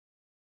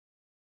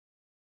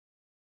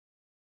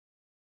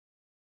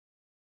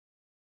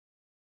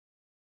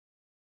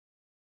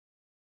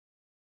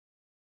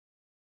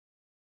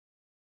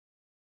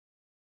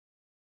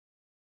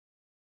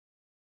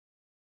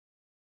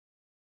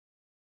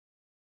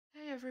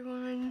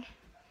everyone,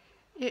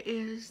 it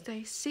is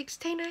day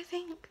 16 I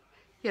think.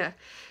 Yeah.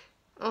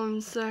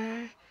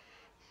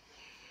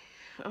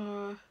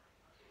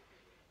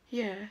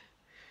 Yeah,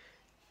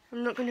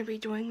 I'm not going to be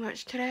doing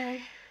much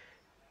today.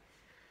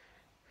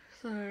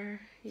 So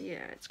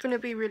yeah, it's going to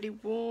be really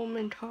warm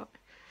and hot.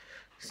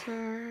 So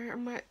I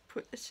might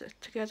put this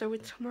together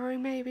with tomorrow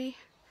maybe.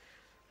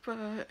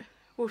 But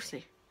we'll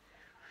see.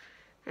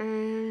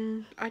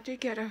 And I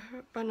did get a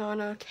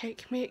banana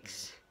cake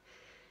mix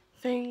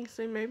thing,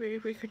 so maybe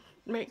we could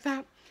make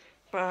that.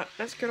 But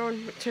let's get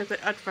on to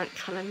the advent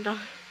calendar.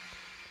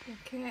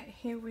 Okay,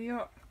 here we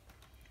are.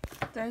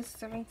 There's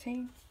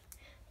 17,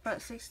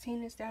 but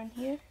 16 is down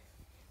here.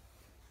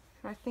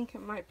 I think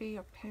it might be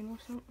a pen or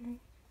something.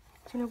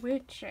 It's in a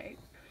weird shape,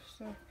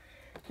 so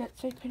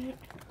let's open it.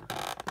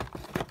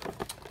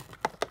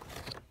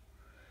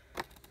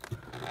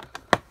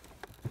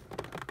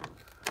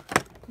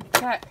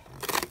 Okay,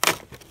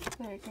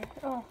 there we go.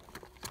 Oh,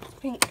 it's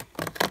pink.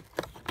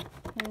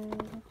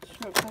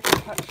 Just looks like a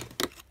touch.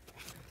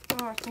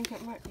 Oh, I think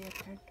it might be a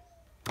pen.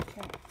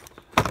 Okay.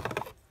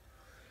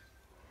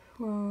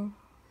 Well,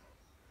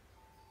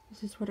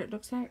 this is what it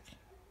looks like.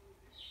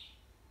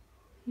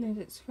 There's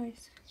its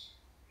face.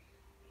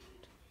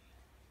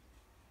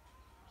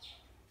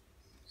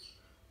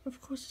 Of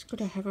course it's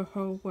gotta have a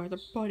hole where the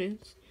bud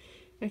is.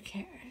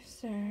 Okay,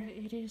 so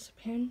it is a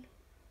pen.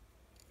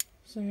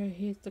 So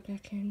here's the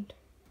back end.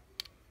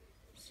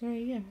 So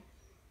yeah,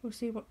 we'll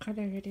see what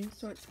colour it is.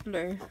 So it's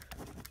blue.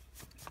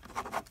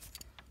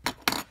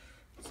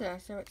 So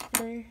it's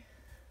blue.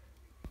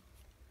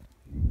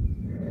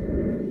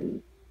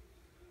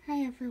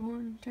 Hey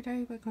everyone,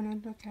 today we're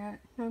going to look at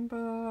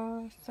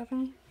number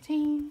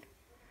 17.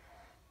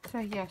 So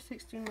yeah,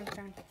 16 was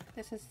done.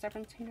 This is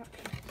 17 up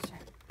here. So.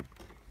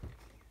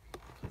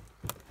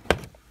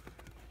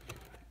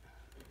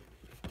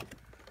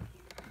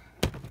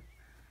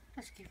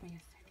 Just give me a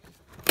second.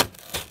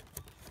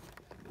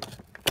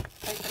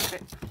 Wait a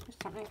bit, there's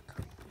something.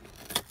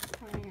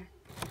 Oh yeah.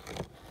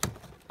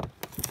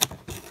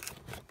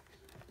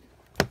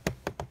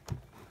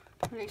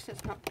 At least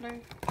it's not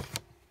blue.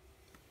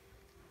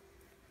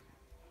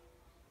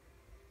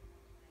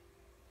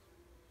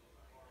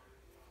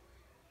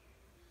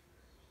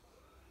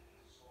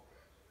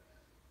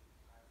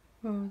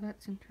 Oh,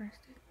 that's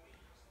interesting.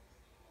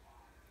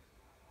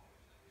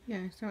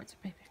 Yeah, so it's a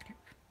paper clip.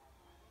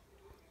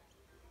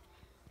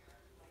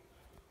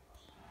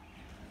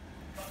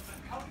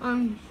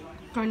 I'm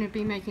going to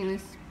be making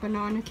this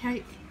banana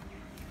cake.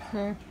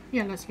 So,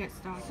 yeah, let's get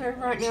started. So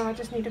right now I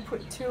just need to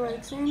put 2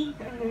 eggs in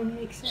and then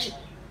mix it.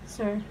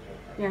 So,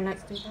 yeah,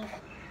 let's do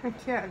that.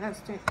 Okay, let's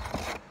do it.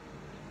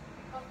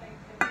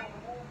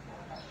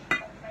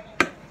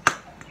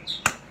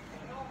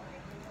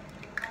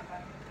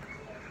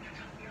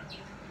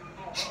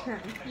 Okay,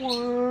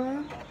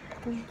 1.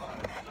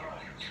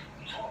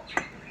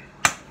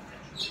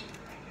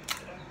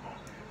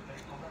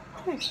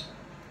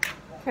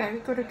 Okay,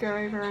 we've got to go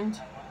over and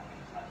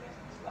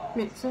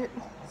mix it.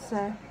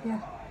 So,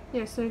 yeah.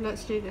 Yeah, so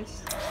let's do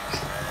this.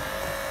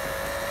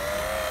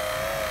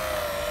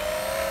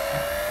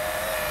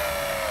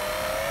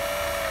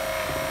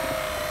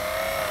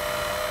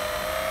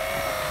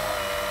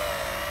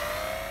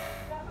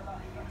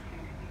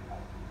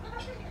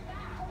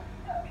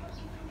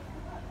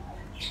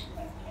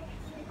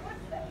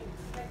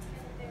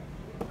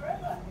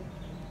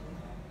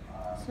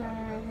 So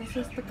this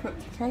is the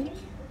cooked cake.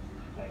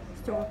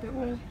 Still a bit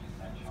warm.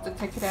 Have to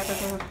take it out of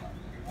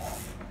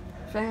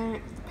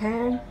the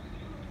pan.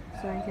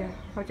 So yeah,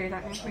 I'll do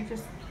that now. We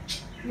just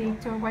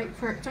need to wait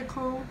for it to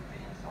cool.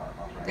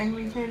 Then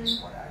we can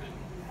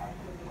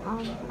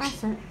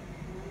ice it.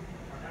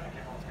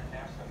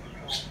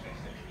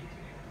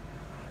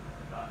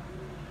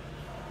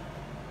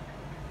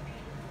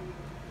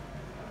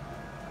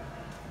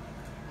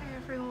 Hey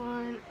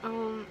everyone,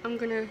 I'm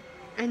gonna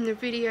end the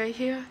video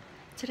here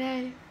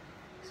today.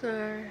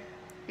 So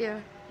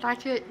yeah,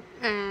 like it,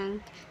 and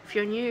if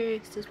you're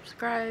new,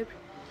 subscribe,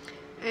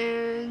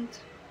 and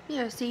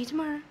yeah, see you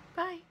tomorrow.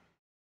 Bye.